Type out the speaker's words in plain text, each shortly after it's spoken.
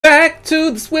to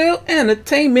the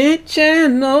Swillentertainment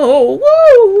channel.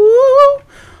 Woo!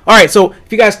 Alright, so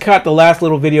if you guys caught the last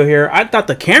little video here, I thought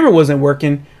the camera wasn't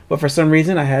working, but for some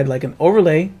reason I had like an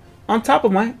overlay on top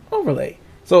of my overlay,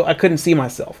 so I couldn't see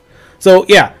myself. So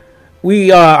yeah,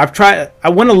 I've tried. I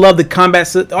want to love the combat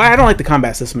system. I don't like the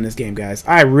combat system in this game, guys.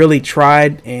 I really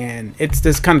tried, and it's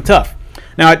just kind of tough.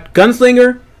 Now at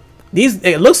Gunslinger,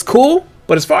 it looks cool,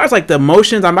 but as far as like the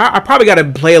emotions, I probably got to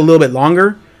play a little bit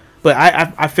longer. But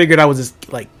I figured I was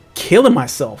just like killing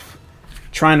myself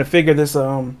trying to figure this stuff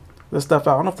out.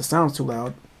 I don't know if the sound's too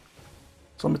loud,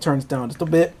 so I'm gonna turn this down just a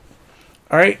bit.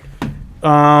 All right.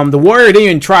 The warrior didn't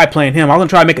even try playing him. I was gonna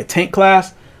try to make a tank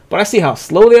class, but I see how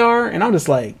slow they are, and I'm just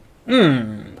like, I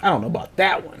don't know about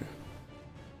that one.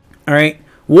 All right.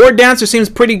 War dancer seems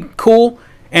pretty cool,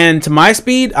 and to my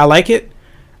speed, I like it.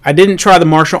 I didn't try the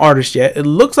martial artist yet. It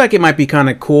looks like it might be kind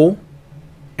of cool.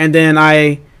 And then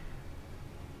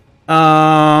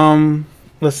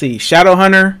let's see, Shadow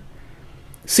Hunter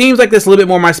seems like this a little bit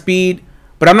more my speed,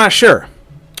 but I'm not sure.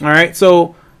 All right,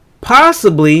 so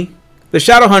possibly the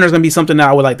Shadow Hunter is gonna be something that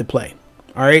I would like to play.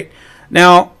 All right,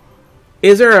 now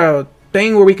is there a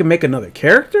thing where we can make another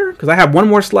character? Because I have one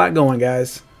more slot going,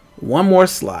 guys. One more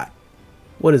slot.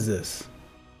 What is this?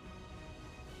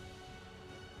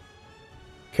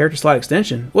 Character slot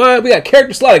extension. What? We got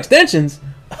character slot extensions?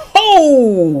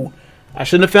 Oh, I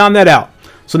shouldn't have found that out.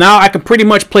 So now I can pretty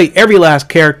much play every last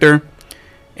character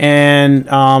and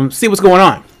see what's going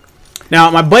on. Now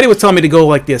my buddy was telling me to go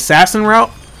like the assassin route,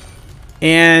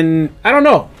 and I don't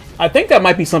know. I think that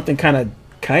might be something kind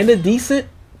of decent.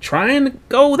 Trying to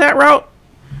go that route.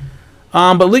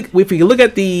 But if you look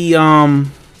at the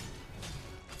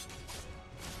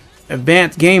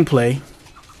advanced gameplay,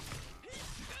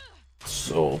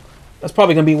 so that's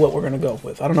probably gonna be what we're gonna go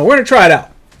with. I don't know. We're gonna try it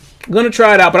out. I'm gonna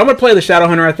try it out, but I'm gonna play the Shadow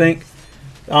Hunter, I think,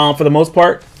 for the most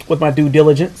part, with my due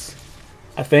diligence,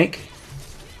 I think.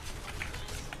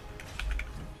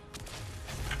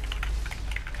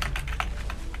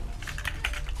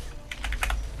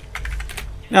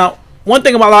 Now, one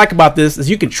thing I like about this is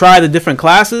you can try the different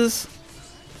classes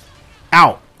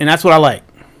out, and that's what I like.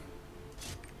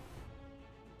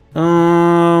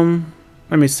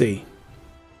 Let me see.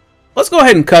 Let's go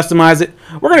ahead and customize it.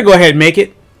 We're gonna go ahead and make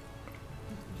it.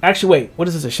 Actually, wait. What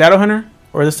is this? A Shadow Hunter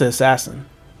or is this an assassin?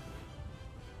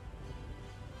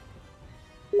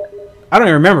 I don't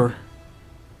even remember.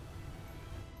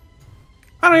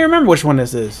 I don't even remember which one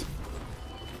this is.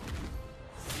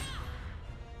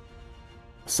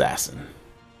 Assassin.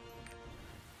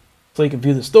 So you can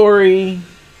view the story,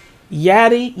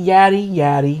 yaddy, yaddy,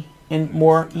 yaddy, and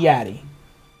more yaddy.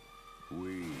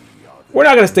 We're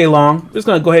not going to stay long. We're just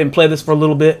going to go ahead and play this for a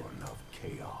little bit.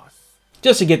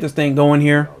 Just to get this thing going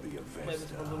here.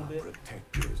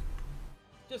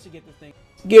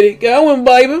 Get it going,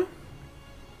 baby.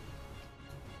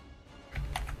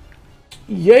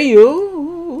 Yeah, you.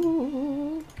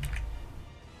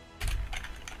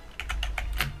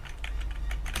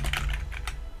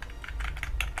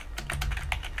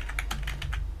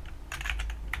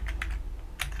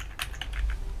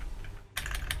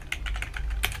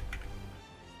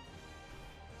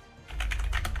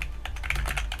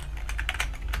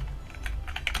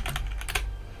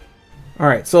 All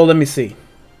right, so let me see.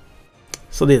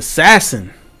 So the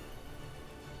assassin.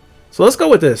 So let's go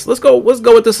with this. Let's go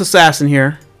with this assassin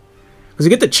here, because you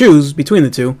get to choose between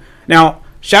the two. Now,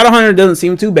 Shadow Hunter doesn't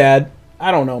seem too bad. I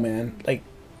don't know, man. Like,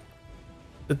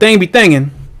 the thing be thinging.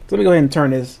 So let me go ahead and turn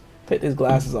this. Take these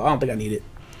glasses off. I don't think I need it.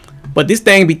 But this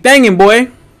thing be thinging, boy.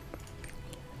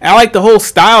 I like the whole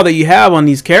style that you have on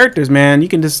these characters, man. You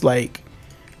can just like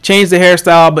change the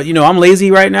hairstyle, but you know I'm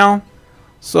lazy right now,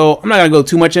 so I'm not gonna go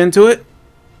too much into it.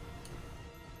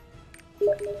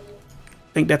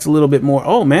 I think that's a little bit more.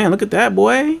 Oh man, look at that,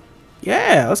 boy.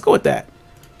 Yeah, let's go with that.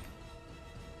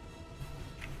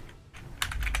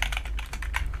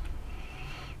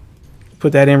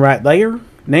 Put that in right layer.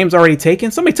 Name's already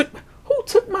taken. Somebody took. Who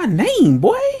took my name,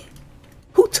 boy?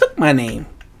 Who took my name?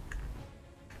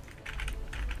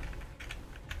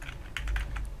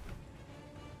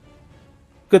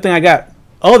 Good thing I got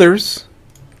others.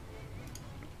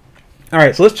 All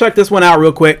right, so let's check this one out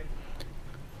real quick.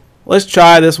 Let's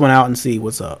try this one out and see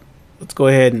what's up. Let's go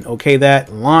ahead and okay that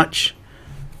and launch.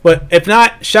 But if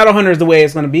not, Shadow Hunter is the way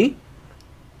it's going to be.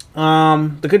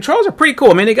 The controls are pretty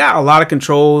cool. I mean, they got a lot of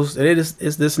controls. It's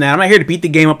this and that. I'm not here to beat the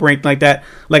game up or anything like that.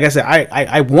 Like I said,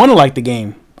 I want to like the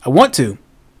game. I want to.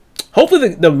 Hopefully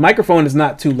the microphone is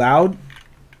not too loud.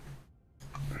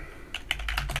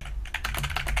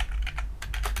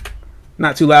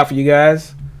 Not too loud for you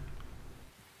guys.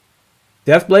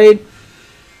 Deathblade.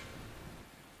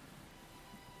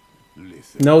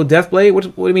 No Deathblade?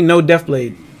 What do you mean no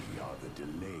Deathblade?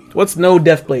 What's no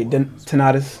Deathblade,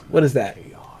 Tenatus? What is that?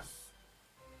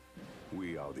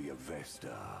 We are the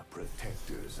Avesta,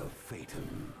 protectors of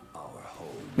Phaeton, our home.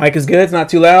 Mic is good, it's not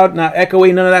too loud, not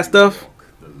echoey, none of that stuff.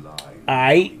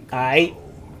 Aight.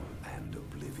 And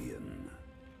oblivion.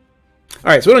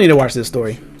 Alright, so we don't need to watch this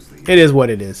story. It is what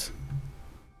it is.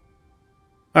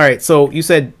 Alright, so you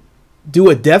said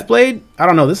do a Deathblade? I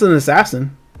don't know, this is an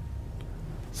assassin.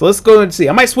 So let's go and see.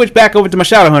 I might switch back over to my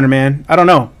Shadow Hunter, man. I don't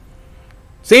know.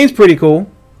 Seems pretty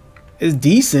cool. It's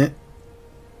decent.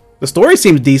 The story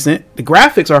seems decent. The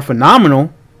graphics are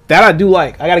phenomenal. That I do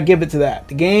like. I gotta give it to that.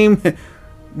 The game,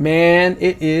 man,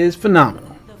 it is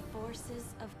phenomenal. The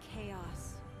forces of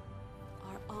chaos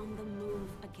are on the move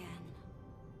again.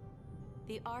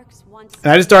 The arcs once.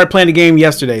 And I just started playing the game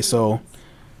yesterday, so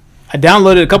I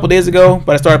downloaded it a couple days ago,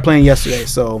 but I started playing yesterday,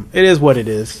 so it is what it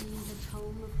is.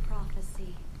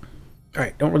 All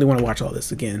right, don't really want to watch all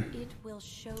this again. It will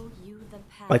show you the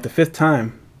path Like the 5th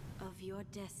time. of your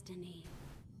destiny.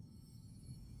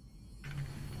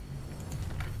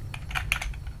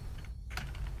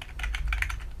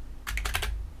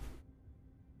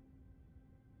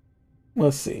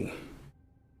 Let's see.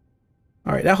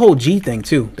 All right, that whole G thing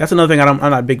too. That's another thing I'm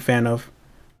not a big fan of.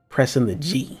 Pressing the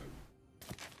G.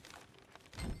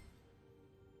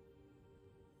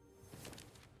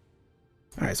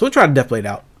 All right, so we'll try to Deathblade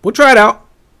out. We'll try it out.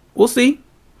 We'll see.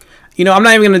 You know, I'm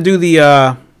not even gonna do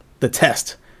the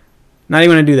test. Not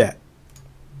even gonna do that.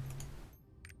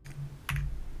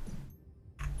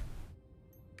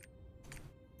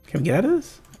 Can we get out of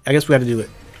this? I guess we got to do it.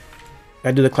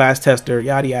 Got to do the class tester.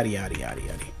 Yada yada yada yada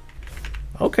yada.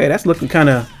 Okay, that's looking kind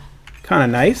of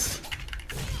nice.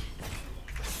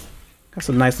 Got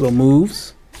some nice little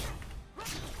moves.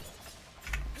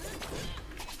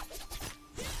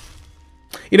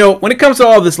 You know, when it comes to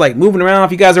all this like moving around,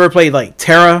 if you guys ever played like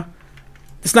Terra,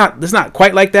 it's not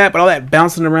quite like that, but all that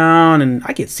bouncing around, and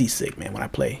I get seasick, man, when I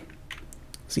play.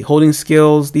 See, holding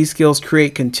skills. These skills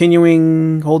create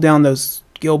continuing. Hold down the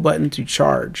skill button to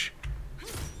charge.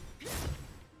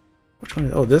 Which one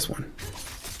is, oh, this one.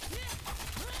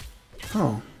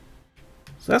 Oh.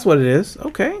 So that's what it is.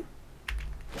 Okay.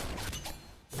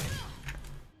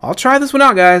 I'll try this one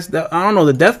out, guys. I don't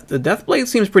know, the Deathblade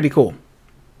seems pretty cool.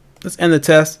 Let's end the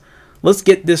test. Let's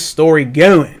get this story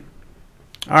going.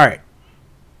 All right.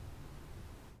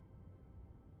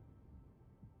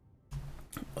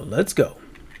 Let's go.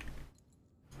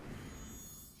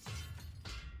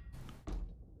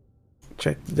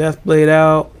 Check the Deathblade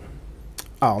out.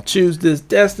 I'll choose this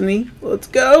destiny. Let's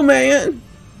go, man.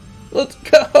 Let's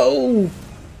go.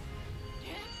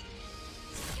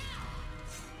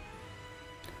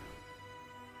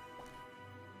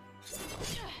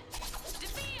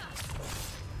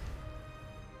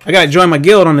 I gotta join my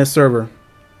guild on this server.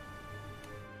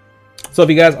 So if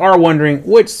you guys are wondering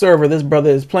which server this brother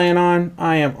is playing on,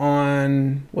 I am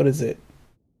on, what is it?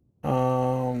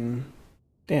 Damn,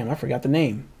 I forgot the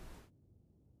name.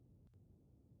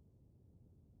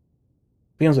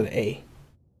 Begins with an A.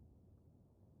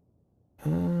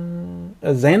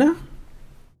 Azena?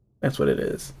 That's what it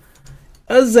is.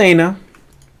 Azena.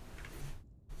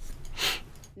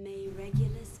 May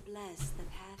Regulus bless the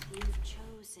path you've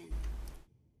chosen.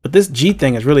 But this G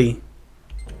thing is really,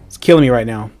 it's killing me right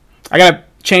now. I gotta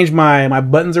change my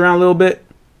buttons around a little bit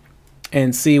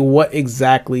and see what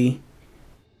exactly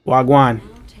Wagwan. Now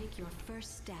take your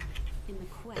first step in the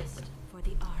quest for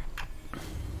the Ark.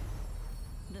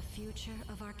 The future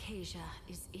of Arcasia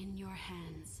is in your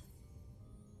hands.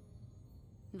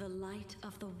 The light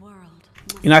of the world.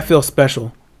 You know, I feel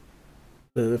special.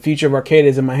 The future of Arcadia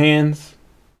is in my hands.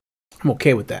 I'm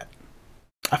okay with that.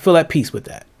 I feel at peace with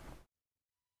that.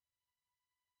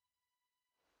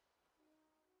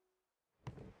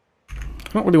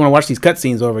 I don't really want to watch these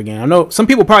cutscenes over again. I know some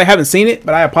people probably haven't seen it,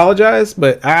 but I apologize.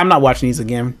 But I'm not watching these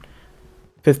again.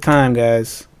 5th time,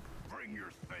 guys.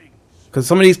 Because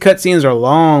some of these cutscenes are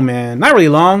long, man. Not really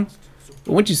long.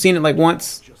 But once you've seen it like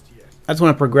once, I just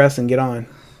want to progress and get on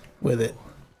with it.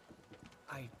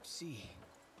 I see.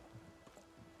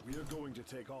 We are going to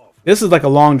take off. This is like a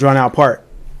long, drawn-out part.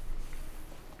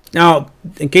 Now,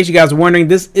 in case you guys are wondering,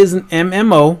 this is an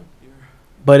MMO,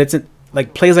 but it's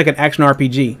like plays like an action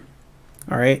RPG.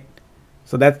 All right,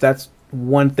 so that's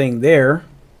one thing there.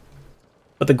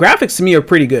 But the graphics to me are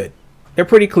pretty good. They're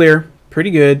pretty clear,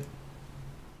 pretty good,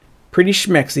 pretty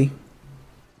schmexy.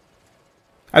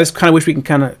 I just kind of wish we can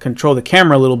kind of control the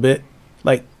camera a little bit,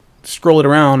 like scroll it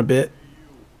around a bit.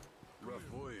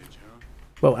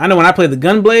 Well, I know when I played the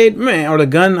Gunblade, man, or the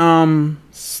gun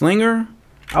slinger,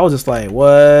 I was just like,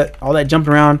 what? All that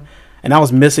jumping around. and I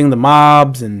was missing the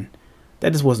mobs, and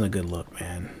that just wasn't a good look,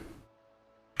 man.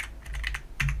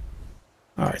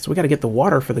 All right, so we got to get the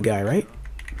water for the guy, right?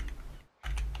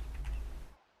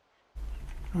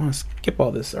 I want to skip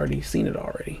all this. Already seen it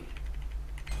already.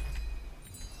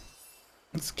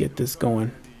 Let's get this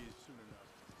going.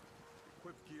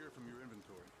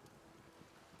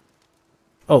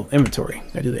 Oh, inventory.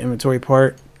 Gotta do the inventory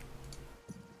part.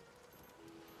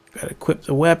 Gotta equip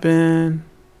the weapon.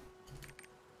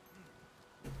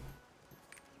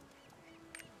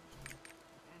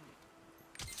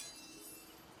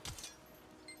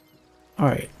 All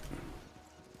right.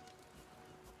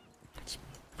 It's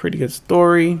a pretty good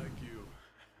story. Like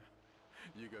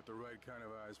you got the right kind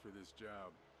of eyes for this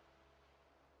job.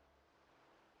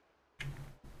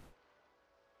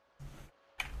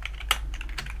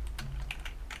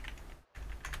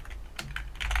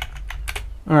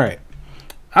 All right.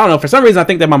 I don't know. For some reason, I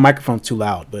think that my microphone's too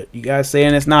loud, but you guys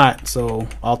saying it's not, so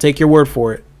I'll take your word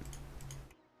for it.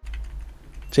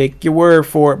 Take your word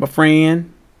for it, my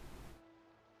friend.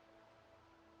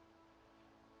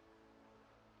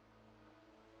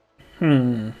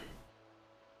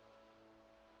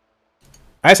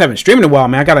 I just haven't streamed in a while,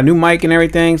 man. I got a new mic and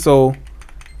everything, so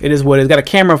it is what it is. Got a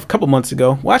camera a couple months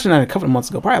ago. Well, actually, not a couple of months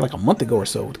ago. Probably like a month ago or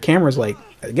so. The camera's like,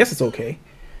 I guess it's okay.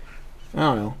 I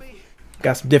don't know.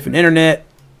 Got some different internet.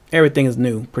 Everything is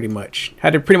new, pretty much.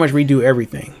 Had to pretty much redo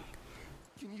everything.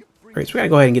 Alright, so we gotta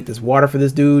go ahead and get this water for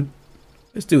this dude.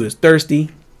 This dude is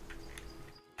thirsty.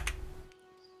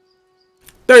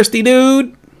 Thirsty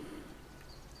dude.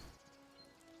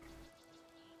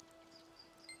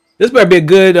 This better be a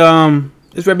good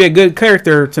this better be a good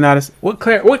character tonight. What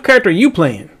character are you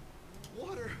playing?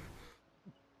 Water.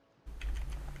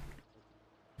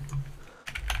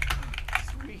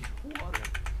 Sweet water.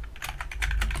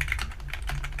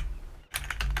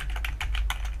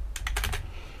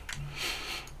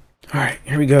 All right,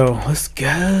 here we go. Let's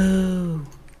go.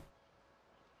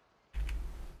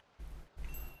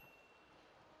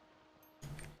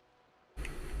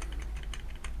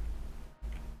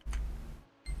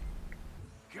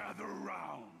 Gather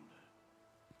round.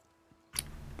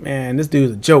 Man, this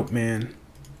dude's a joke, man.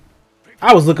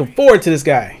 I was looking forward to this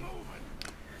guy.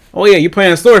 Oh yeah, you're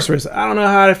playing a sorceress. I don't know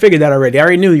how to figure that already. I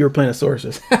already knew you were playing a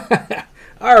sorceress. I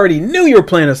already knew you were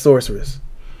playing a sorceress.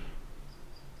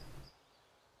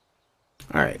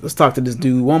 All right, let's talk to this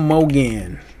dude one more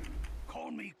again. Call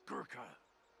me Gurkha.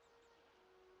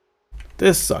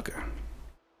 This sucker.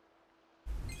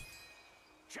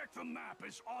 Check the map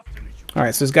as often as you All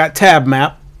right, so it's got tab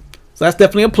map, so that's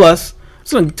definitely a plus.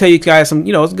 Just gonna tell you guys some,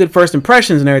 you know, it's good first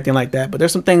impressions and everything like that. But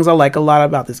there's some things I like a lot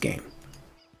about this game.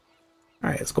 All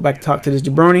right, let's go back and talk to this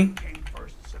jabroni.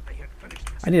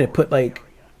 I need to put like,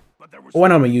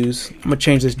 what I'm gonna use. I'm gonna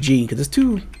change this G because it's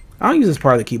too. I don't use this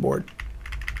part of the keyboard.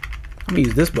 I'm gonna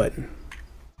use this button.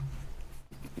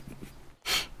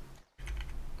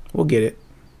 We'll get it.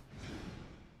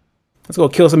 Let's go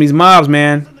kill some of these mobs,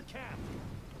 man.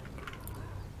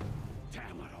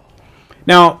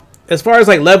 Now, as far as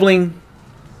like leveling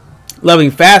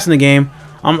fast in the game,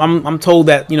 I'm told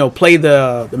that, you know, play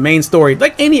the main story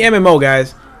like any MMO,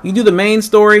 guys. You do the main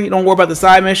story, don't worry about the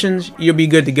side missions, you'll be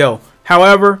good to go.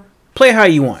 However, play how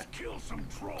you want.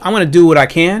 I'm gonna do what I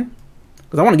can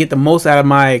because I want to get the most out of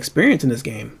my experience in this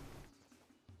game.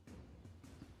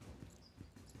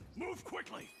 move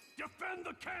quickly. Defend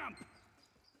the camp.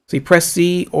 So you press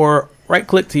C or right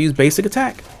click to use basic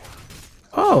attack.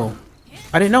 Oh,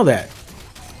 I didn't know that.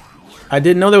 I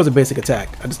didn't know there was a basic attack.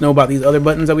 I just know about these other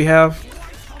buttons that we have.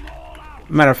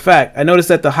 Matter of fact, I noticed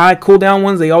that the high cooldown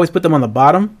ones, they always put them on the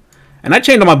bottom. And I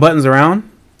changed all my buttons around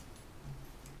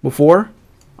before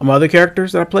on my other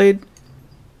characters that I played.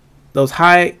 Those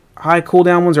high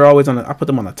cooldown ones are always on the, I put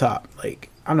them on the top. Like,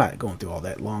 I'm not going through all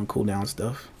that long cooldown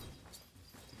stuff.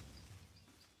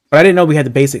 But I didn't know we had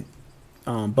the basic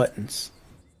buttons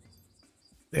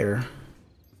there.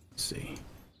 Let's see.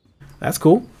 That's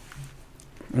cool.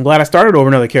 I'm glad I started over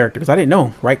another character because I didn't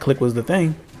know right click was the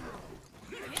thing.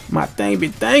 My thing be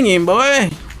thanging, boy.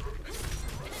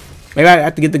 Maybe I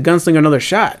have to get the gunslinger another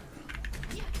shot.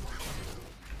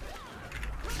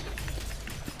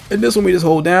 And this one we just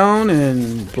hold down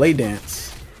and play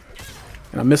dance.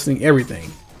 And I'm missing everything.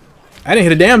 I didn't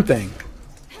hit a damn thing.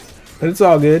 But it's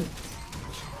all good.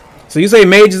 So you say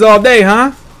mages all day,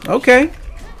 huh? Okay.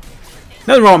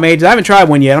 Nothing wrong with mages. I haven't tried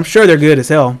one yet. I'm sure they're good as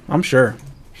hell. I'm sure.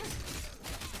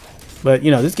 But,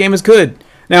 you know, this game is good.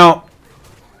 Now,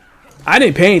 I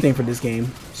didn't pay anything for this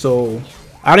game. So,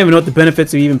 I don't even know what the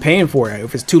benefits of even paying for it.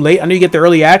 If it's too late, I know you get the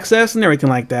early access and everything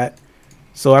like that.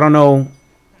 So, I don't know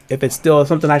if it's still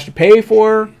something I should pay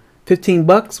for. 15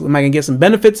 bucks. Am I going to get some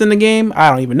benefits in the game? I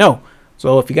don't even know.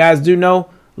 So if you guys do know,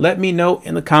 let me know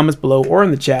in the comments below or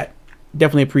in the chat.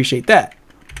 Definitely appreciate that.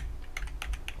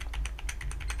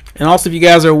 And also, if you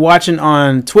guys are watching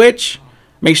on Twitch,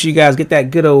 make sure you guys get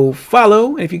that good old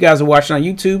follow. And if you guys are watching on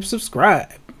YouTube,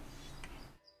 subscribe.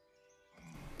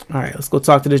 All right, let's go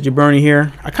talk to this jabroni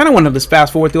here. I kind of want to just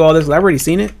fast forward through all this. I've already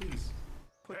seen it.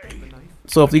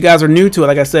 So if you guys are new to it,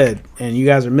 like I said, and you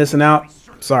guys are missing out,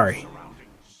 sorry.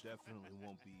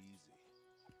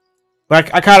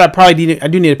 But I kind of I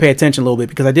do need to pay attention a little bit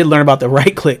because I did learn about the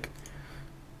right click.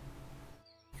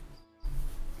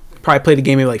 Probably played the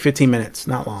game in like 15 minutes,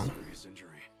 not long.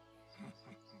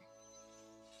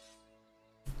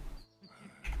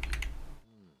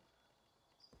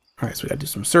 All right, so we got to do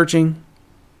some searching.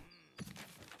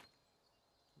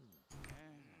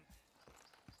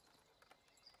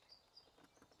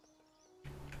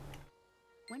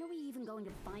 When are we even going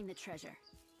to find the treasure?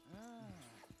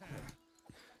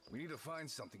 We need to find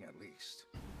something at least.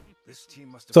 This team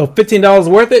must have So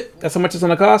 $15 worth it? That's how much it's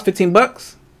gonna cost? 15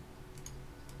 bucks?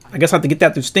 I guess I have to get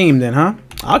that through Steam then, huh?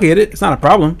 I'll get it. It's not a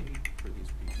problem.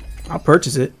 I'll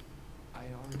purchase it.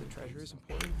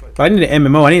 But I need an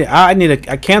MMO.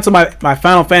 I canceled my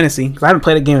Final Fantasy because I haven't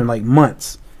played a game in like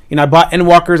months. You know, I bought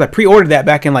Endwalkers. I pre-ordered that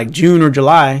back in like June or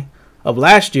July of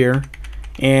last year.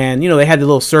 And, you know, they had the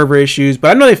little server issues.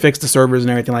 But I know they fixed the servers and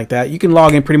everything like that. You can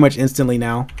log in pretty much instantly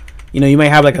now. You know, you may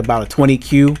have like about a 20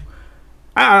 queue.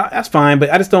 That's fine, but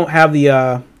I just don't have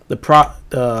the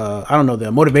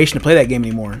motivation to play that game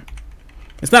anymore.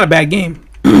 It's not a bad game.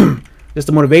 Just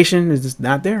the motivation is just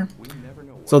not there.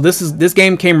 So this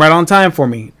game came right on time for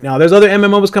me. Now there's other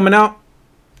MMOs coming out,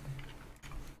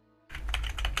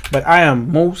 but I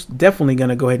am most definitely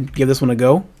gonna go ahead and give this one a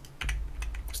go.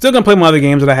 Still gonna play my other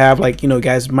games that I have, like, you know,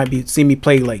 guys might be seeing me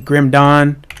play like Grim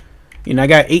Dawn. You know, I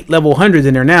got 8 level 100s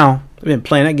in there now. I've been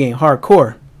playing that game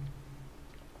hardcore.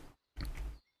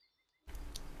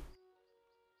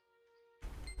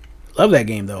 Love that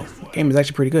game though. The game is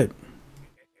actually pretty good.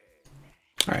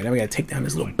 All right, now we gotta take down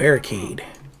this little barricade.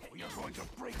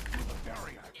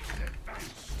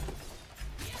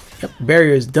 Yep,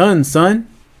 barrier is done, son.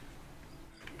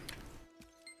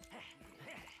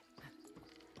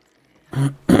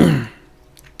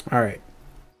 All right,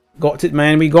 got it,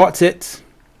 man. We got it.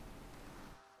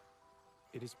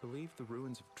 It is believed the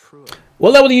ruins of Trua.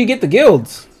 What level do you get the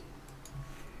guilds?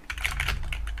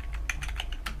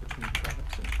 Between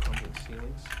traps and crumbling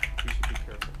ceilings, we should be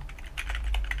careful.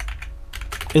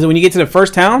 Is it when you get to the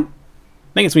first town?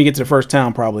 I think it's when you get to the first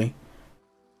town, probably.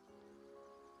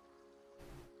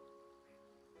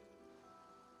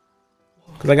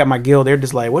 Because I got my guild. They're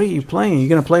just like, what are you playing? You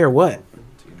going to play or what?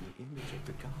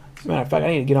 Matter of fact, I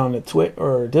need to get on the Twitch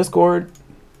or Discord.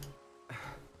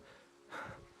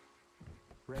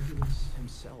 Regulus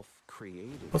himself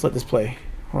created. Let's let this play.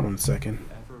 Hold on a second.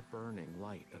 Ever-burning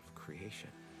light of creation.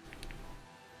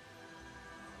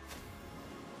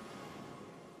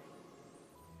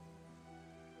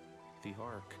 The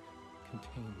Ark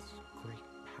contains great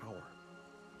power.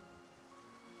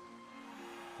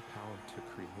 The power to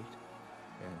create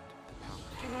and the power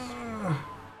to destroy.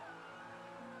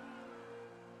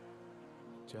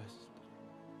 Just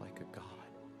like a god.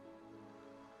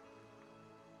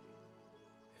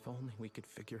 If only we could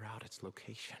figure out its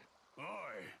location.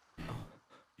 Oi!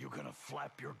 You gonna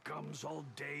flap your gums all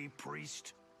day,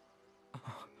 priest?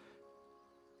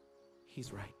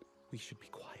 He's right. We should be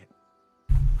quiet.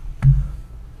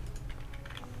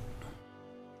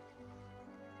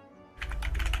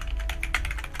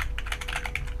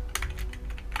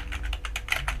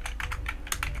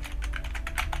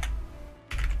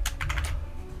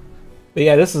 But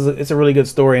yeah, it's a really good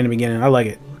story in the beginning. I like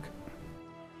it.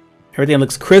 Everything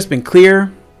looks crisp and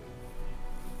clear.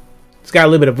 It's got a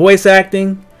little bit of voice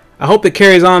acting. I hope it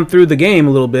carries on through the game a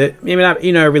little bit. Maybe not,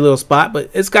 you know, every little spot, but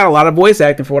it's got a lot of voice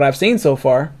acting for what I've seen so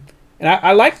far. And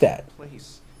I like that.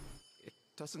 Place. It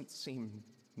doesn't seem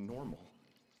normal.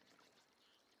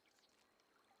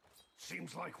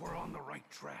 Seems like we're on the right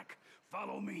track.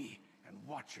 Follow me and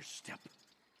watch your step.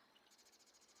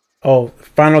 Oh,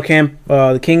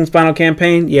 the King's final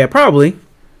campaign? Yeah, probably.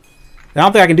 I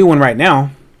don't think I can do one right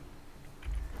now.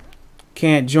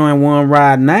 Can't join one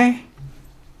right now. Hey,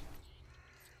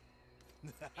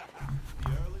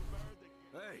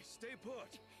 stay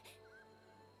put.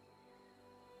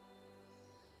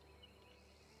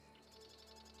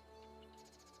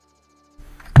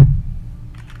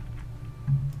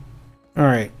 All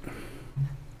right.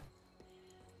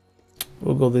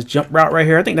 We'll go this jump route right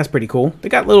here. I think that's pretty cool. They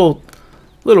got little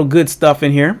good stuff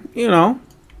in here, you know.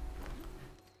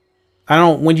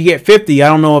 When you get 50, I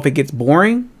don't know if it gets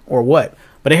boring or what.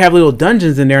 But they have little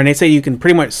dungeons in there, and they say you can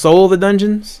pretty much soul the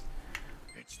dungeons.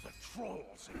 It's the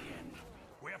trolls again.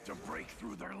 We have to break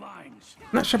through their lines. I'm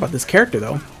not sure about this character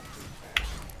though.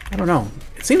 I don't know.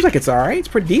 It seems like it's alright. It's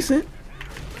pretty decent.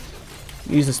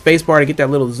 Use the space bar to get that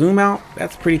little zoom out.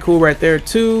 That's pretty cool right there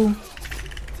too.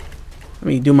 Let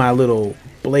me do my little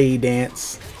blade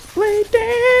dance. Blade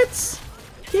dance!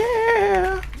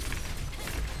 Yeah!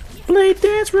 Blade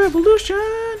dance revolution!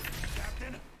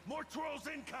 Captain, more trolls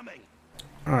incoming.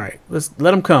 Alright, let's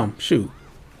let them come. Shoot.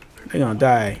 They're gonna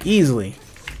die easily.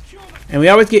 And we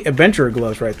always get adventurer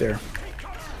gloves right there.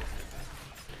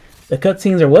 The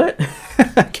cutscenes are what?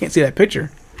 I can't see that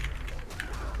picture.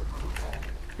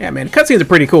 Yeah, man, the cutscenes are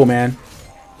pretty cool, man.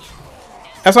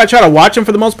 That's why I try to watch them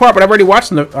for the most part, but I've already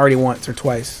watched them already once or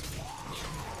twice.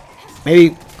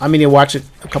 Maybe I mean to watch it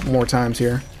a couple more times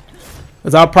here,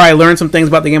 because I'll probably learn some things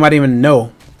about the game I didn't even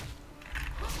know.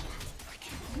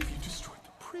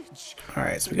 All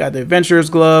right, so we got the adventurer's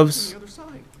gloves.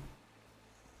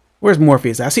 Where's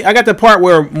Morpheus? I got the part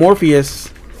where Morpheus,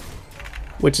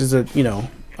 which is a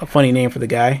a funny name for the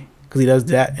guy because he does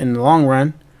that in the long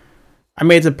run. I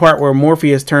made the part where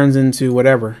Morpheus turns into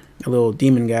whatever, a little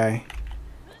demon guy.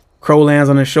 Crow lands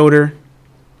on his shoulder.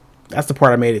 That's the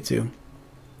part I made it to.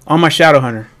 On my Shadow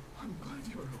Hunter. I'm glad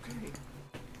you're okay.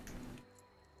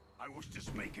 I was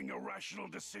just making a rational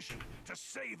decision to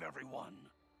save everyone.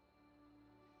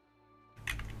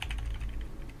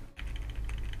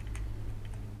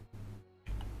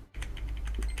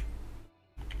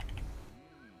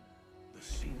 This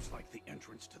seems like the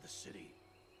entrance to the city,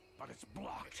 but it's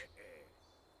blocked.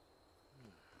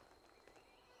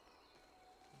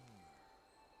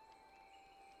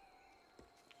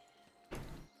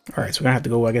 Alright, so we're going to have to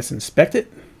go, I guess, inspect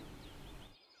it.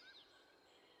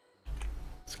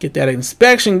 Let's get that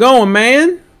inspection going,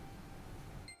 man.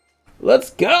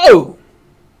 Let's go.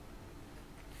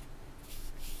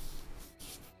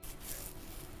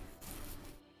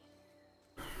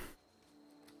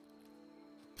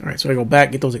 Alright, so I go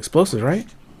back, get those explosives, right?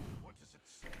 What does it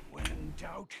say? When in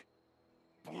doubt,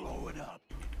 blow it up.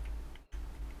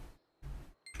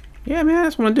 Yeah, man,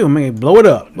 that's what I'm going to do. I'm going to blow it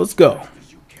up. Let's go.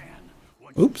 As you can.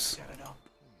 Once Oops. you set it up.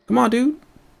 Come on, dude.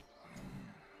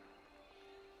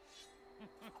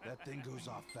 That thing goes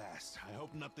off fast. I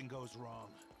hope nothing goes wrong.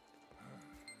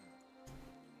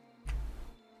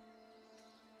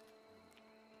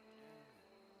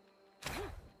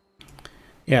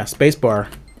 Yeah, spacebar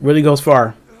really goes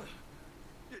far.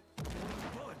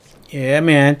 Yeah,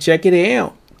 man, check it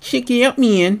out. Check it out,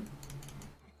 man.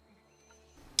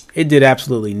 It did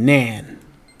absolutely nan.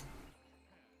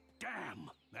 Damn,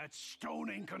 that stone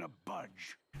ain't gonna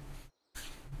budge.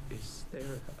 Is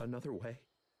there another way?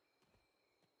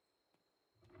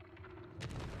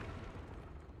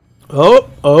 Oh,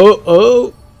 oh,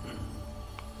 oh.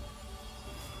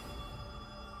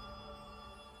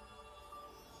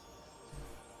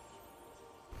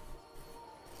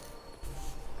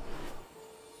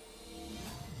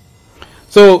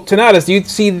 So, Tanatus, do you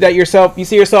see that yourself? You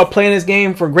see yourself playing this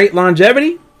game for great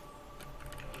longevity,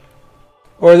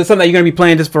 or is it something that you're going to be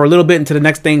playing just for a little bit until the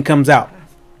next thing comes out?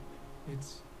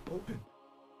 It's open.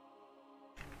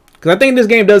 Because I think this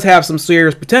game does have some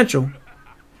serious potential.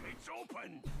 It's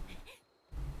open.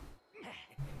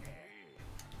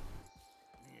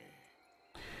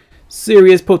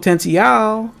 Serious potential.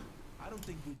 I don't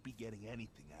think we'd be getting anything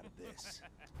out of this.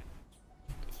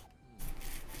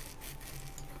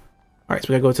 All right, so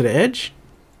we gotta go to the edge.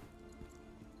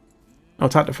 I'll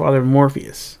talk to Father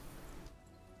Morpheus.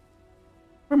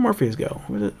 Where'd Morpheus go?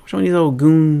 Which one of these old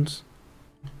goons?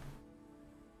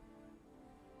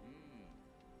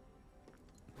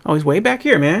 Oh, he's way back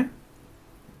here, man.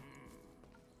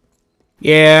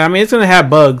 Yeah, I mean, it's gonna have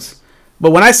bugs.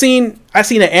 But when I seen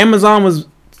that Amazon was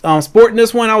sporting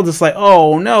this one, I was just like,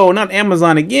 oh no, not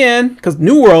Amazon again. Because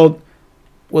New World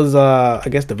was, I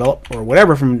guess, developed or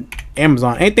whatever from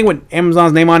Amazon. Anything with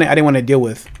Amazon's name on it, I didn't want to deal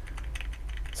with.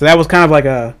 So that was kind of like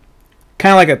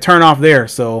a turn off there.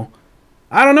 So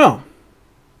I don't know.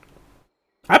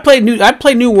 I played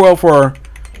New World for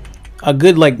a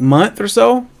good like month or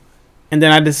so, and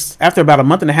then after about a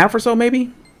month and a half or so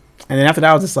maybe, and then after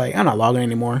that I was just like, I'm not logging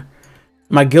anymore.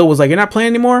 My guild was like, you're not playing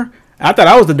anymore? I thought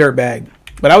I was the dirtbag,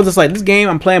 but I was just like, this game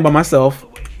I'm playing by myself.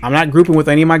 I'm not grouping with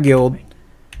any of my guild.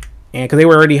 And because they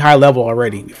were already high level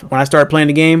already. When I started playing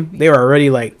the game, they were already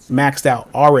like maxed out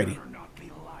already.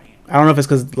 I don't know if it's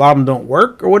because a lot of them don't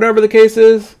work or whatever the case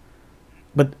is.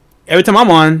 But every time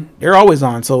I'm on, they're always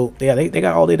on. So yeah, they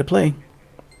got all day to play.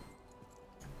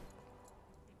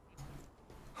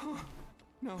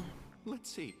 No,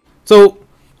 let's see. So,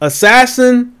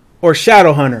 assassin or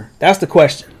shadow hunter? That's the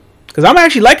question. Because I'm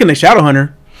actually liking the Shadow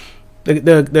Hunter.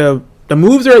 The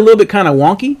moves are a little bit kind of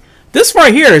wonky. This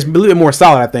right here is a little bit more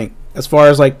solid, I think, as far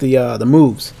as like the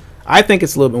moves. I think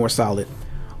it's a little bit more solid.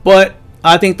 But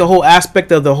I think the whole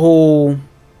aspect of the whole,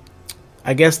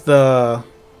 I guess the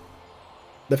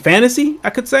fantasy, I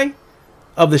could say,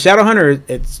 of the Shadow Hunter,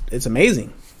 it's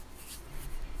amazing.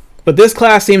 But this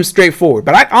class seems straightforward.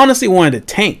 But I honestly wanted a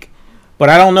tank. But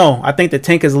I don't know. I think the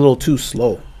tank is a little too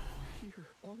slow.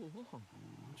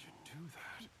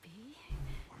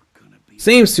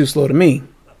 Seems too slow to me.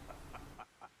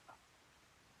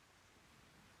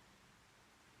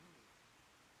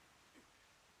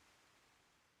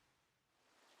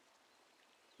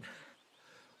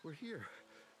 We're here.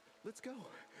 Let's go.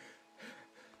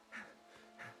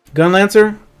 Gun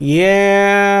Lancer?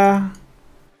 Yeah.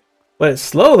 But it's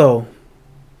slow though.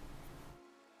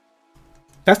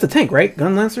 That's the tank, right?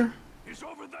 Gun Lancer?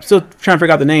 Still trying to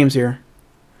figure out the names here.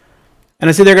 And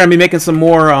I see they're gonna be making some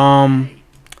more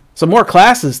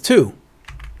classes too.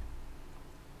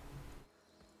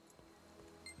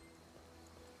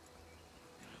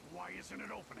 Why isn't it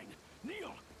opening?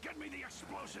 Neil, get me the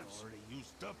explosives. Already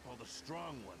used up all the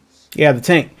strong ones. Yeah, the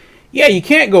tank. Yeah, you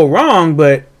can't go wrong,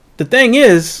 but the thing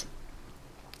is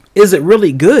it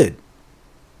really good?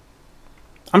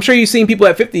 I'm sure you've seen people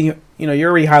at 50, you know, you're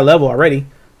already high level already.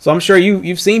 So I'm sure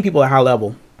you've seen people at high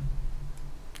level.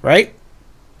 Right?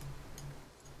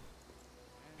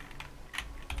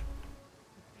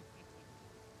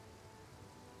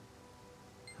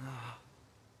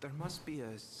 There must be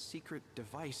a secret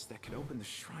device that could open the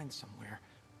shrine somewhere.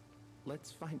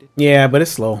 Let's find it. Yeah, but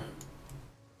it's slow.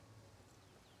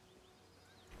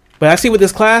 But I see with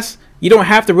this class, you don't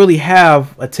have to really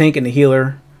have a tank and a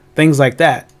healer, things like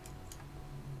that.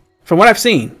 From what I've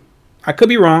seen, I could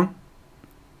be wrong.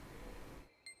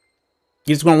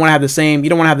 You just don't want to have the same. You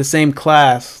don't want to have the same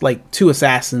class, like 2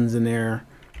 assassins in there,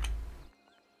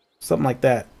 something like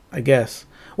that, I guess.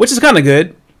 Which is kind of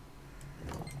good.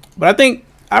 But I think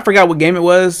I forgot what game it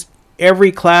was.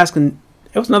 Every class can.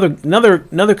 It was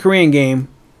another Korean game.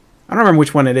 I don't remember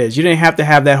which one it is. You didn't have to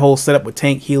have that whole setup with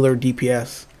tank, healer,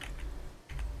 DPS.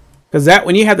 Because that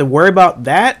when you have to worry about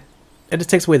that, it just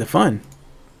takes away the fun.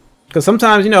 Because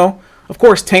sometimes, you know, of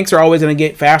course, tanks are always going to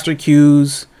get faster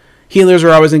queues. Healers are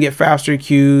always going to get faster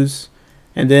queues.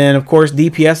 And then, of course,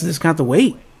 DPS just have to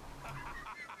wait.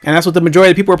 And that's what the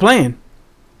majority of people are playing.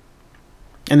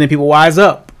 And then people wise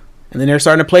up. And then they're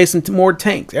starting to play some more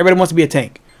tanks. Everybody wants to be a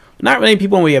tank. Not many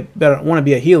people want to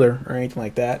be a healer or anything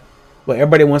like that. But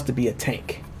everybody wants to be a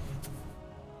tank.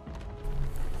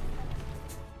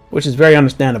 Which is very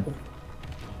understandable.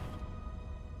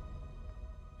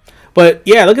 But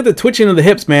yeah, look at the twitching of the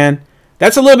hips, man.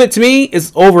 That's a little bit, to me,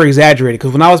 is over exaggerated.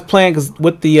 Because when I was playing,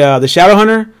 with the Shadow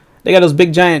Hunter, they got those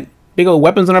big old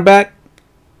weapons on our back.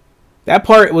 That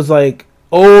part was like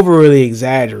overly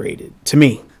exaggerated to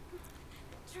me.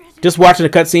 Just watching the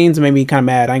cutscenes made me kind of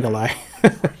mad. I ain't gonna lie.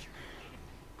 I'm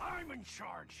in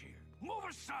charge here. Move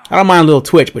aside. I don't mind a little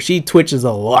twitch, but she twitches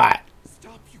a lot.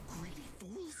 Stop, you greedy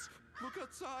fools! Look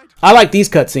outside. I like these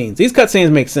cutscenes. These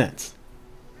cutscenes make sense.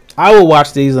 I will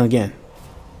watch these again.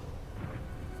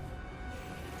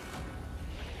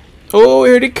 Oh,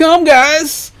 here they come,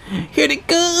 guys! Here they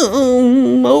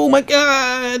come! Oh my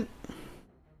god!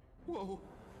 Whoa,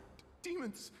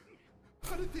 demons!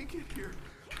 How did they get here?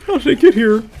 How did they get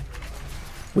here?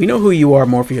 We know who you are,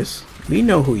 Morpheus. We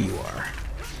know who you are.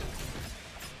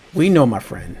 We know, my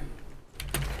friend.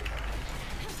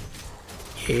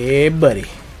 Yeah, buddy.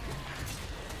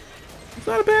 It's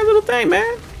not a bad little thing,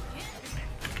 man.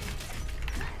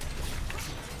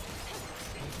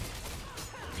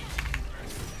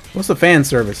 What's the fan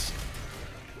service?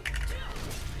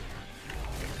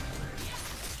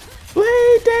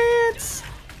 Play dance!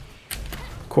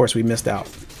 Of course, we missed out.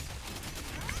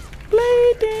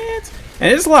 Play dance!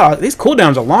 And it's a lot. These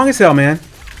cooldowns are long as hell, man.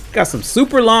 Got some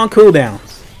super long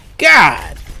cooldowns.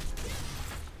 God!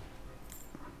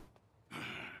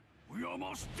 We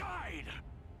almost died.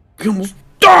 We almost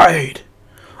died!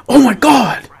 Oh my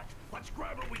god! Let's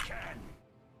grab what we can.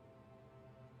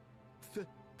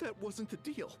 That wasn't the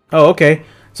deal. Oh, okay.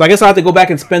 So I guess I'll have to go back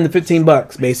and spend the 15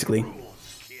 bucks, basically.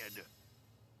 Rules, kid.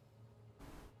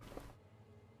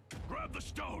 Grab the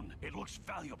stone. It looks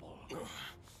valuable.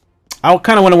 I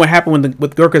kind of wonder what happened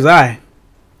with Gurkha's eye.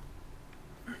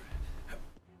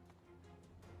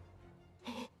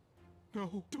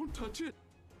 No, don't touch it.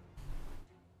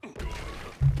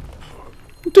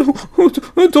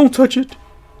 Don't touch it.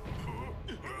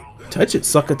 Touch it,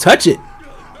 sucker. Touch it.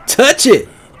 Touch it.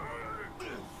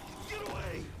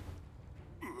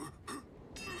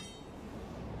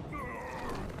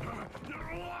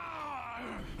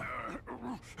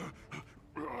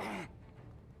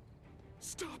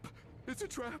 Stop. It's a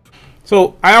trap.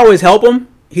 So I always help him.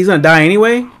 He's gonna die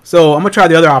anyway. So I'm gonna try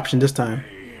the other option this time.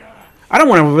 I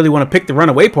don't really want to pick the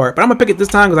runaway part, but I'm gonna pick it this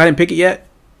time because I didn't pick it yet.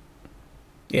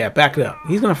 Yeah, back it up.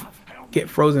 He's gonna get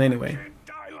frozen anyway.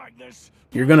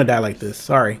 You're gonna die like this.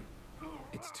 Sorry.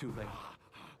 It's too late.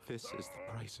 This is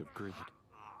the price of greed.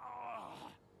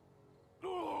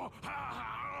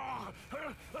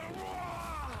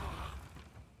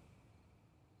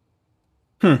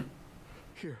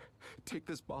 Here, take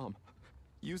this bomb.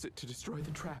 Use it to destroy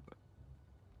the trap.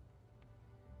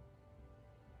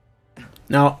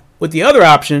 Now, with the other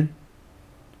option,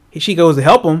 she goes to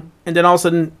help him, and then all of a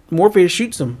sudden, Morpheus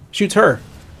shoots her,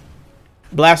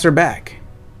 blasts her back.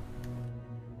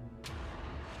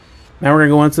 Now we're gonna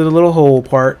go into the little hole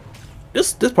part.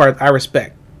 This part I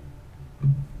respect.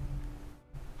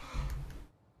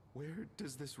 Where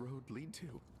does this road lead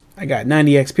to? I got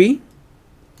 90 XP.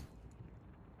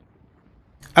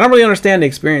 I don't really understand the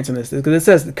experience in this because it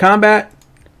says the combat,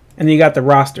 and then you got the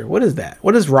roster. What is that?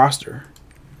 What is roster?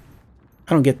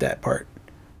 I don't get that part.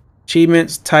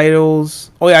 Achievements,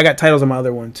 titles. Oh yeah, I got titles on my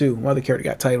other one too. My other character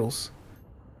got titles.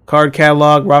 Card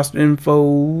catalog, roster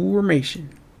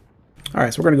information. All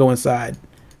right, so we're gonna go inside.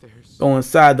 Go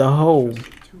inside the hole.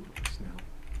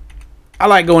 I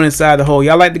like going inside the hole.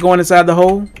 Y'all like to go inside the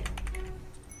hole?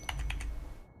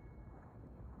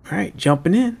 All right,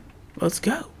 jumping in. Let's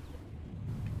go.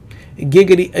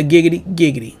 Giggity, a giggity,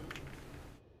 giggity.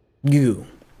 Goo.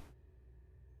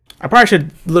 I probably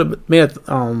should made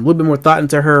a little bit more thought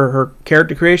into her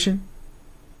character creation.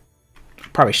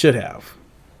 Probably should have.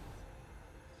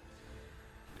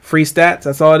 Free stats,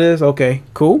 that's all it is? Okay,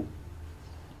 cool.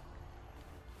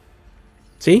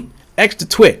 See? Extra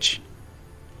twitch.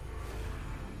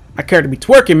 My character be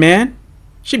twerking, man.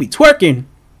 She be twerking.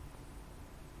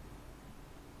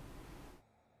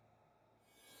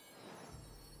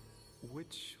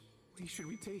 Which way should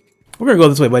we take? We're gonna go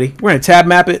this way, buddy. We're gonna tab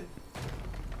map it.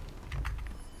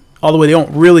 All the way. They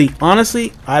don't really,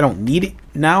 honestly, I don't need it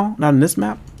now. Not in this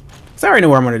map. Because I already know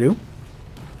what I'm gonna do.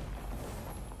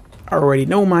 I already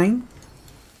know mine.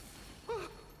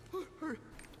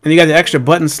 And you got the extra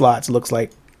button slots, it looks like,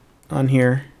 on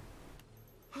here.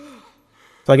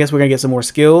 So I guess we're gonna get some more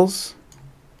skills.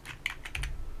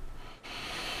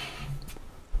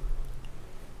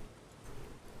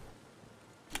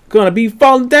 Gonna be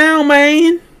falling down,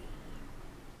 man.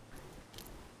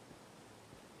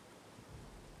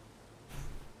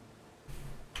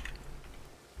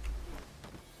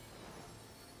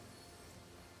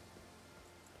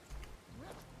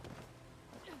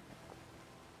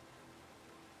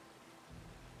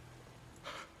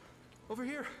 Over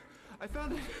here. I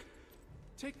found it.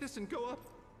 Take this and go up.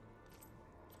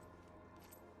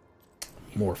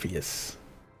 Morpheus.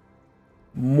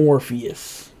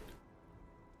 Morpheus.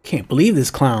 Can't believe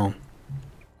this clown.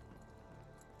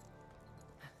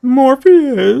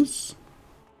 Morpheus.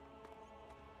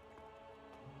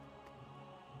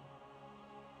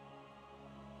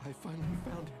 I finally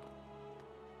found it.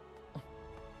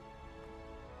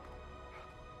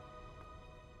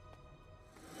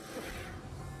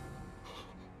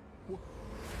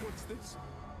 What's this?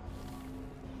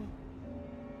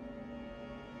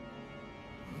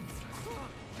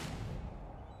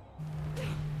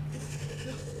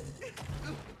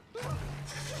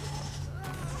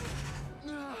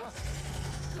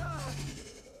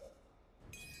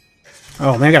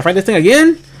 Oh man, I gotta fight this thing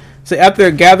again? So after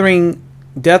gathering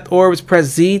death orbs, press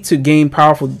Z to gain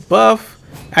powerful buff.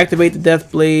 Activate the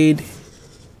death blade.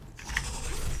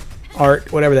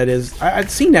 Art, whatever that is.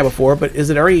 I'd seen that before, but is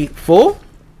it already full?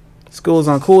 School is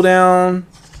on cooldown.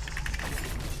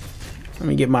 Let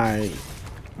me get my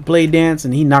blade dance,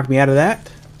 and he knocked me out of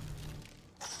that.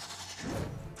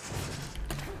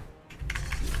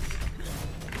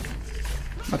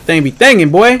 My thing be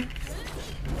thangin', boy.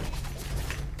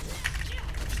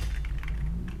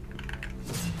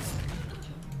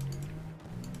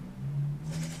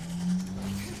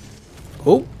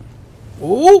 Oh,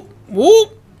 oh,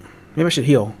 oh! Maybe I should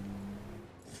heal.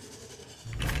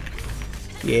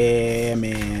 Yeah,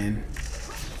 man.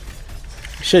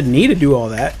 Shouldn't need to do all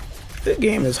that. This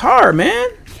game is hard, man.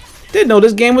 Didn't know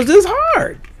this game was this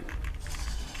hard.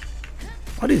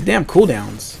 All these damn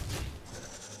cooldowns.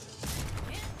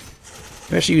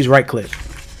 I should use right click.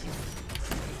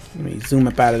 Let me zoom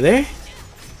up out of there.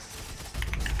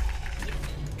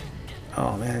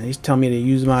 Oh man, he's telling me to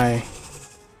use my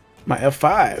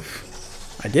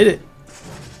F5. I did it.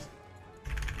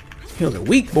 Heals are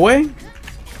weak, boy.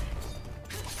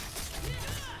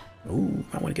 Ooh,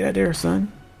 I want to get out of there,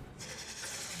 son.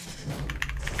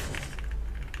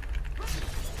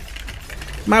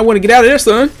 Might want to get out of there,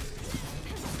 son.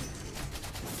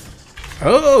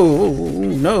 Oh,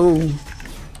 no.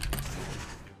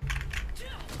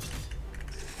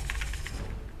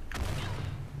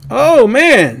 Oh,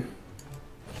 man.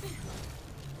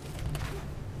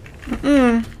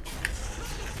 I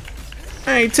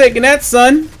ain't taking that,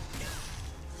 son.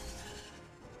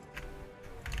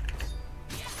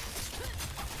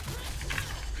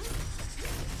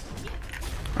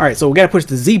 Alright, so we gotta push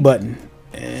the Z button.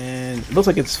 And it looks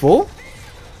like it's full.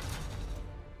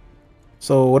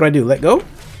 So what do? Let go?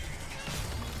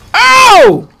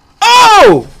 Oh!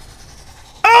 Oh!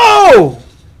 Oh!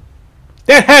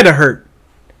 That had to hurt.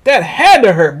 That had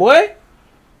to hurt, boy.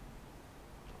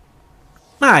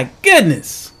 My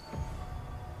goodness.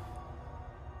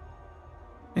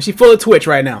 And she full of twitch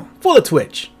right now. Full of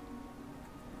twitch.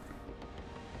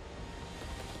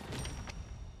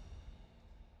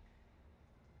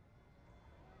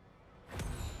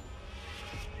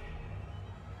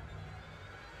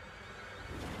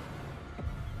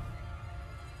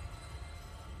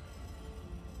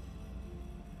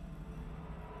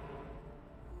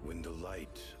 When the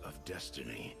light of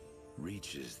destiny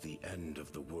reaches the end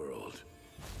of the world,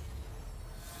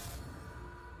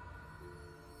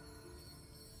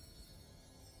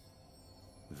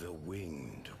 the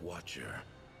Winged Watcher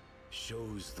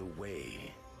shows the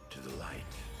way to the light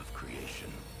of creation.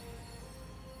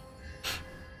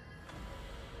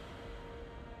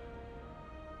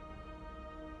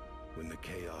 When the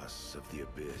chaos of the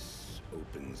abyss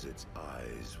opens its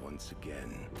eyes once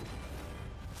again,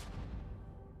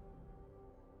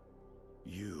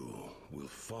 you will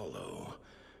follow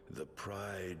the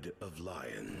Pride of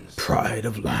Lions. Pride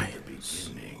of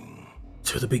Lions.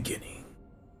 To the beginning.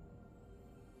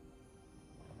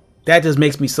 That just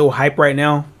makes me so hype right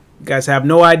now. You guys have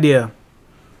no idea.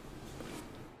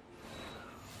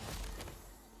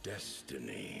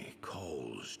 Destiny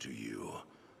calls to you.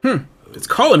 It's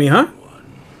calling me, huh?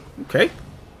 Okay.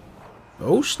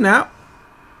 Oh, snap.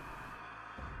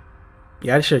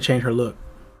 Yeah, I should have changed her look.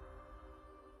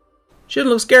 She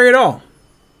didn't look scary at all.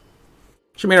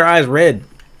 She made her eyes red.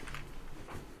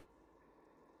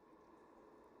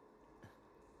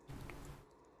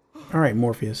 All right,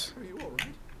 Morpheus. Are you all right?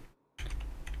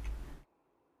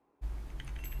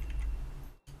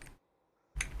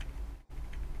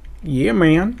 Yeah,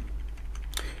 man.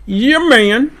 Yeah,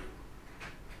 man.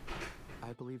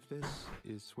 I believe this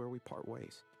is where we part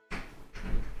ways.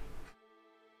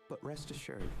 But rest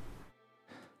assured,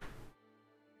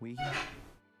 we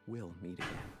will meet again.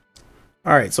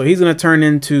 All right, so he's going to turn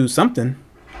into something.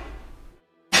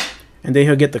 And then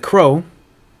he'll get the crow.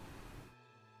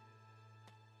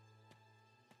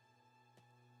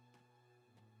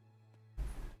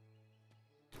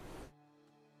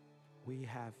 We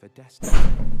have a destiny,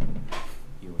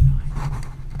 you and I.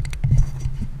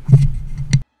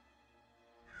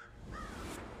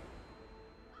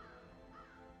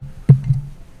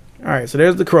 All right, so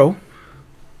there's the crow.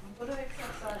 The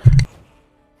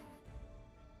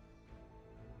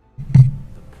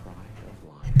Pride of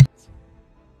Lions.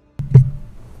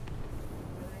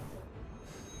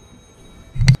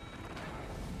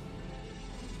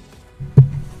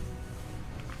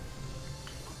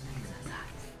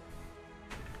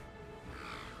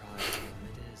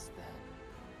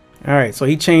 All right, so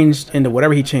he changed into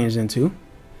whatever he changed into.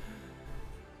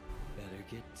 Better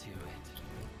get to it.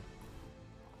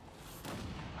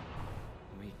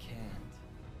 We can't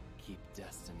keep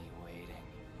destiny waiting.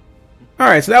 All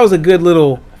right, so that was a good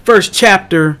little first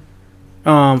chapter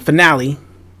finale.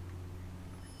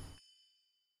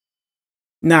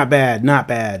 Not bad, not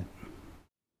bad.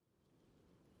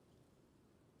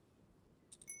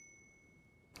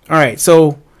 All right,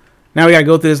 so now we gotta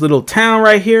go through this little town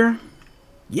right here.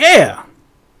 Yeah.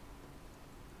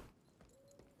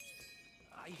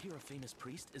 I hear a famous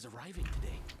priest is arriving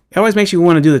today. It always makes you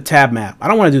want to do the tab map. I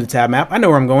don't want to do the tab map. I know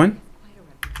where I'm going.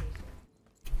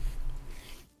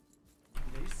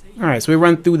 All right, so we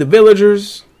run through the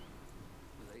villagers.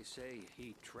 They say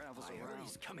he travels around.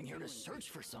 He's coming here to search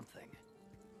for something.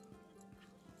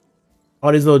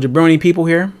 All these little jabroni people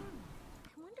here.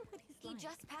 He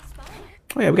just passed by.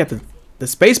 Oh yeah, we got the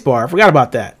space bar. I forgot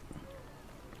about that.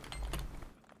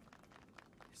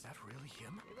 Is that really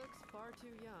him? He looks far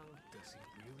too young. Does he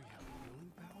really have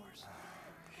healing powers?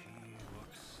 He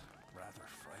looks rather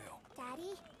frail.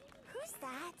 Daddy, who's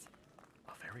that?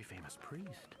 A very famous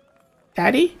priest.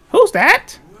 Daddy, who's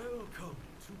that? Welcome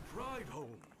to Pride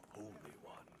Home, Holy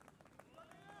One.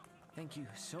 Thank you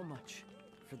so much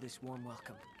for this warm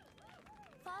welcome.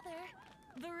 Father,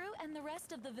 Varu and the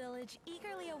rest of the village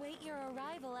eagerly await your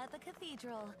arrival at the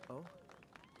cathedral. Oh?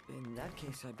 In that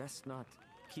case, I best not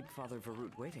keep Father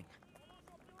Varut waiting.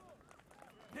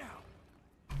 Now,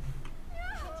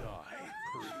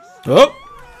 Oh.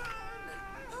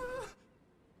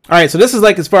 Alright, so this is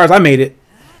like as far as I made it.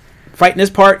 Fighting this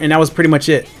part, and that was pretty much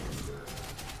it.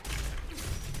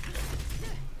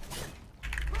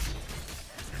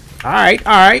 Alright,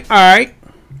 alright, alright.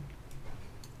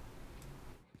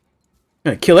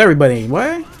 Gonna kill everybody.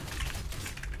 What?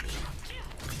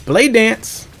 Blade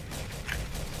dance.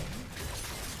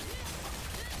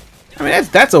 I mean,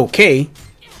 that's okay.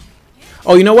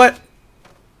 Oh, you know what?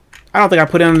 I don't think I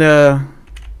put in the...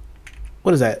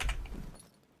 What is that?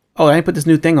 Oh, I didn't put this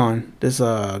new thing on. This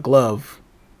glove.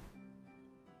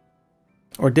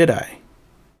 Or did I?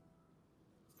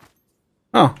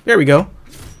 Oh, there we go.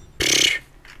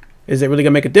 Is it really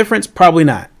gonna make a difference? Probably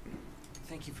not.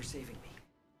 Thank you for saving me.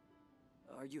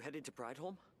 Are you headed to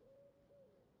Prideholm?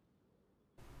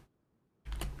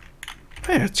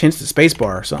 I changed the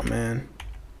spacebar or something, man.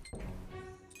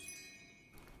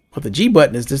 But the G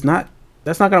button is just not...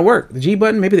 That's not gonna work. The G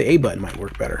button, maybe the A button might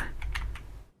work better.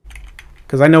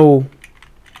 Because I know...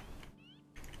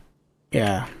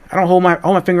 Yeah. I don't hold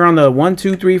my finger on the 1,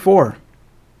 2, 3, 4.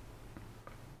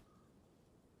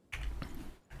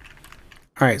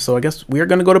 Alright, so I guess we are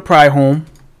gonna go to Prideholm.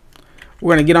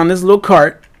 We're gonna get on this little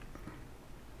cart.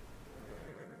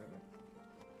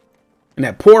 And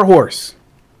that poor horse.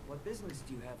 What business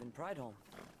do you have in Prideholm?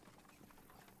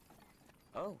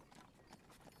 Oh.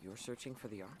 You're searching for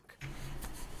the Ark?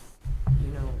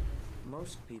 You know,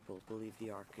 most people believe the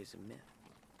Ark is a myth.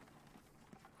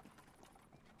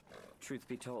 Truth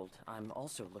be told, I'm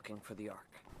also looking for the Ark.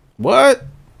 What?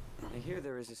 I hear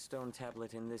there is a stone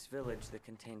tablet in this village that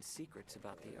contains secrets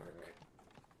about the Ark.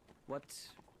 What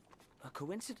a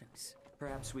coincidence.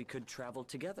 Perhaps we could travel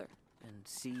together and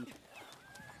see...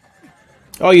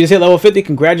 Oh, you just hit level 50?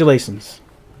 Congratulations.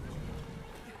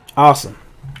 Awesome.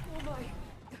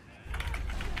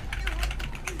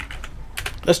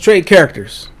 Let's trade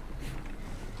characters.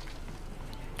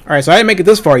 Alright, so I didn't make it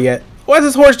this far yet. Why is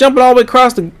this horse jumping all the way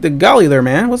across the gully there,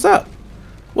 man? What's up?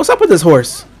 What's up with this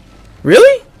horse?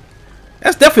 Really?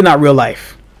 That's definitely not real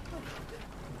life.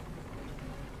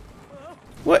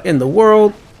 What in the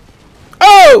world?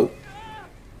 Oh!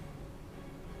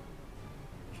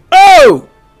 Oh!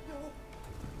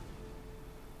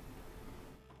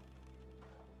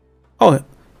 Oh,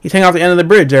 he's hanging off the end of the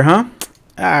bridge there, huh?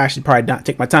 I should probably not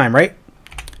take my time, right?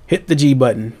 Hit the G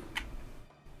button.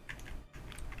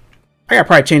 I gotta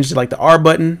probably change it to like the R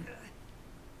button.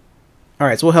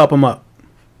 Alright, so we'll help him up.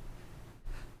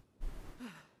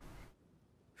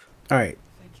 Alright,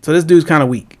 so this dude's kind of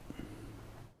weak.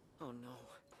 Oh no,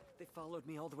 they followed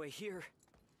me all the way here.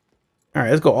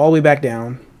 Alright, let's go all the way back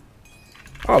down.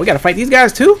 Oh, we gotta fight these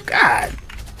guys too? God.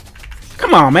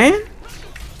 Come on, man.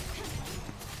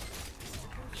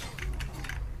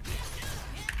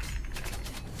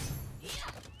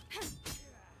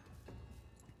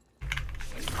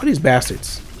 Oh, these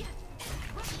bastards.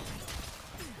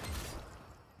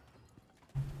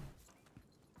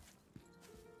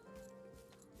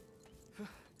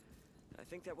 I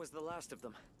think that was the last of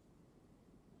them.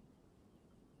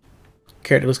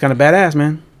 Character looks kind of badass,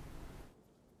 man.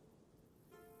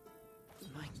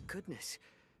 My goodness.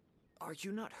 Are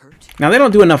you not hurt? Now, they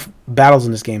don't do enough battles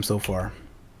in this game so far.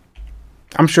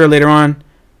 I'm sure later on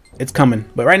it's coming.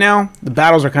 But right now, the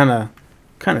battles are kind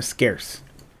of scarce.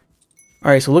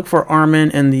 Alright, so look for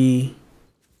Armin and the...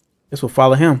 This will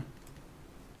follow him.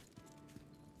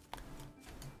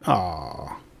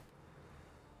 Aww.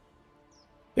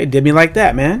 They did me like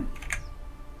that, man.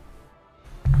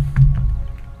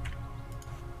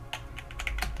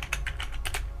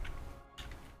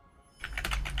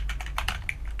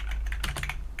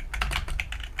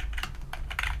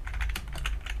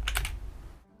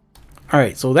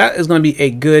 Alright, so that is going to be a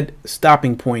good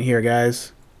stopping point here,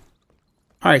 guys.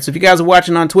 Alright, so if you guys are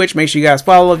watching on Twitch, make sure you guys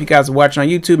follow. If you guys are watching on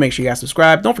YouTube, make sure you guys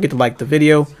subscribe. Don't forget to like the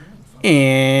video.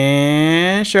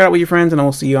 And share it out with your friends, and I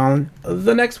will see you on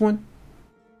the next one.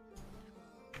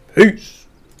 Peace.